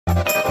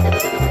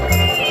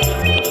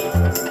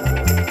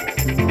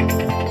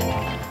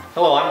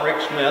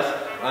Smith.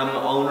 I'm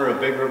the owner of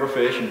Big River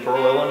Fish in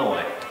Pearl,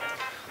 Illinois.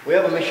 We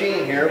have a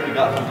machine here. We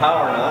got some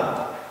power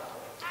nut.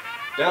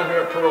 Down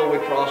here at Pearl, we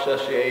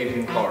process the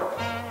Asian carp.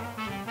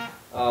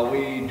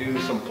 We do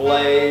some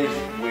fillets.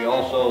 We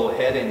also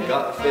head and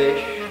gut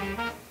fish,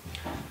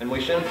 and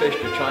we send fish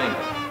to China.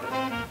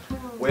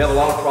 We have a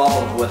lot of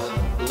problems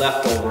with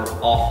leftover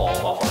offals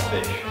off our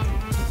fish,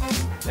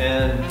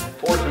 and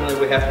fortunately,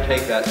 we have to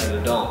take that to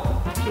the dump,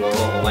 to our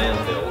local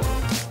landfill,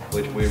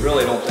 which we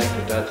really don't think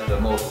that that's the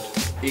most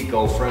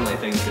eco-friendly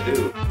thing to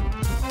do.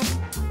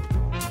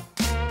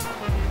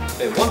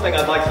 Okay, one thing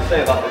I'd like to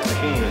say about this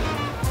machine is,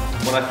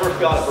 when I first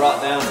got it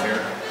brought down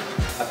here,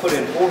 I put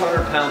in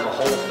 400 pounds of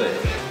whole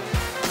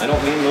fish. I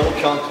don't mean little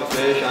chunks of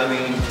fish, I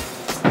mean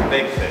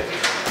big fish.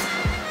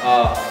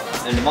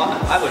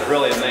 I was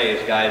really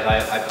amazed, guys.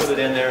 I put it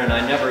in there and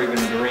I never even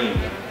dreamed.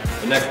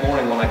 The next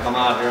morning when I come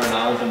out here and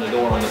I open the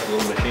door on this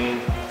little machine,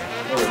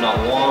 there was not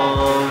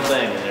one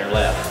thing in there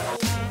left.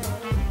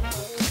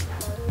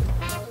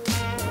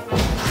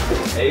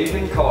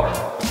 Asian carp.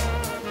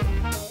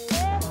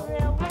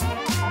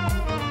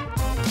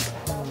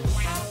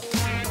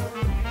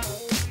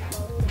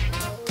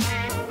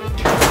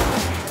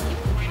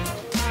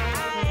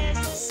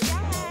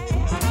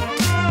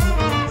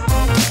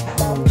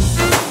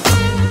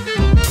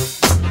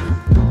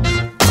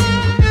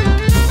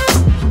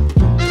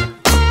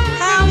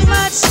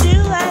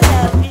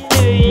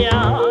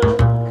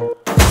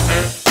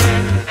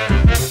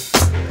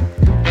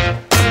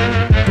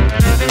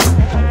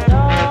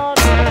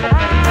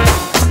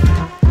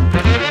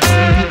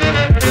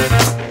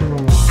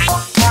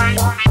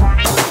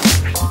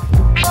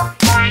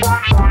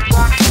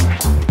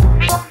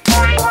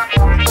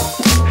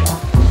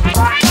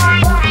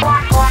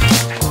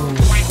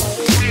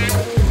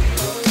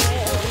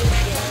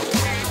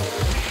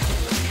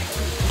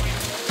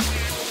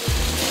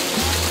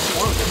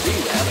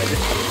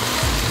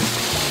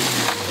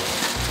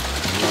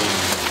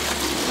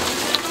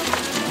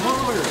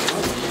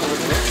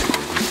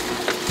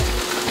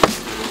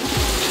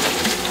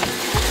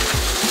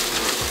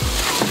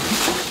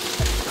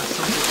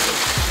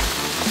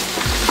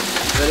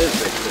 That is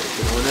big fish,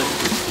 you know,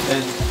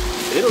 and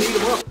it'll eat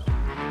them up.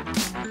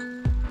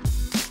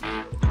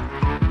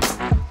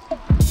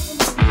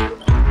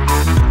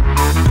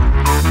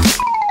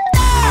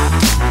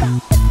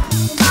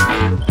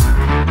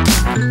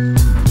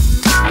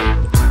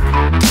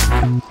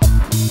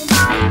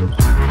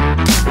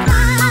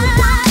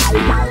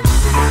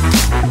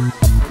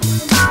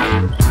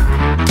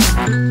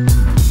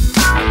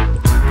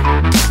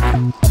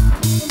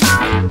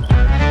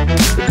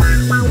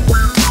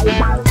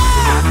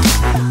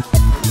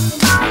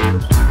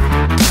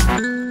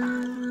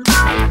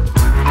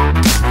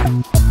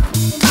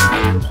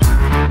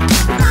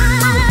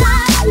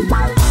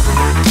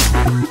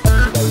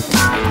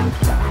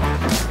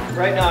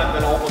 Right now I'm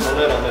going to open the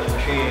lid on this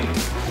machine,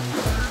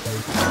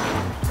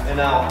 and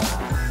now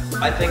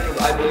I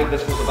believe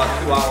this was about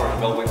 2 hours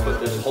ago we put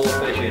this whole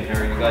fish in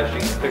here. You guys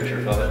seen the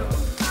pictures of it.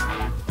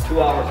 2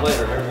 hours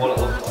later, here's what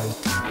it looks like.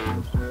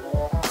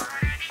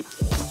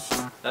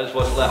 That's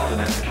what's left in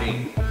that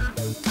machine.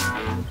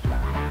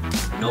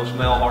 No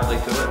smell hardly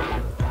to it.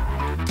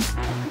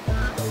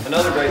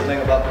 Another great thing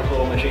about this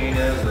little machine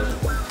is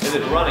it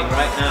is running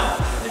right now,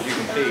 as you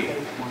can see,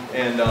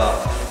 and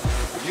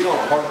you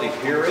don't hardly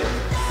hear it.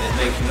 It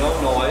makes no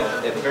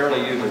noise. It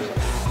barely uses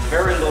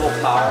very little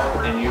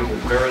power and uses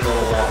very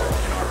little water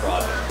in our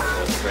project.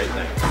 So it's a great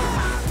thing.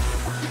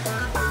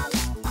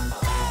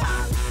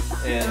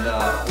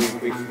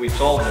 And we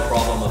solved the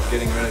problem of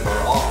getting rid of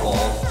our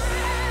offalls